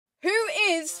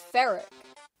is Ferrick.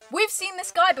 We've seen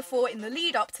this guy before in the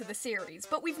lead up to the series,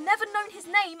 but we've never known his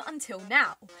name until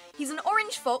now. He's an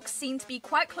orange fox seen to be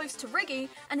quite close to Riggy,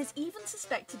 and is even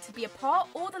suspected to be a part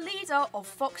or the leader of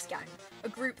Fox Gang, a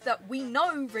group that we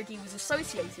know Riggy was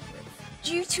associated with.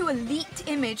 Due to a leaked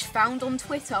image found on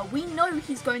Twitter, we know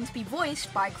he's going to be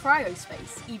voiced by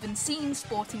Cryospace, even seen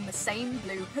sporting the same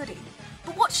blue hoodie.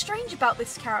 But what's strange about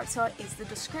this character is the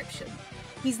description.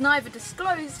 He's neither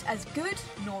disclosed as good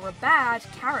nor a bad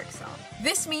character.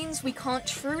 This means we can't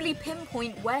truly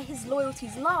pinpoint where his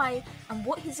loyalties lie and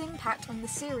what his impact on the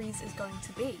series is going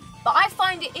to be. But I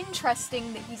find it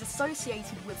interesting that he's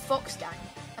associated with Fox Gang,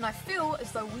 and I feel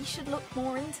as though we should look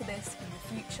more into this in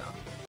the future.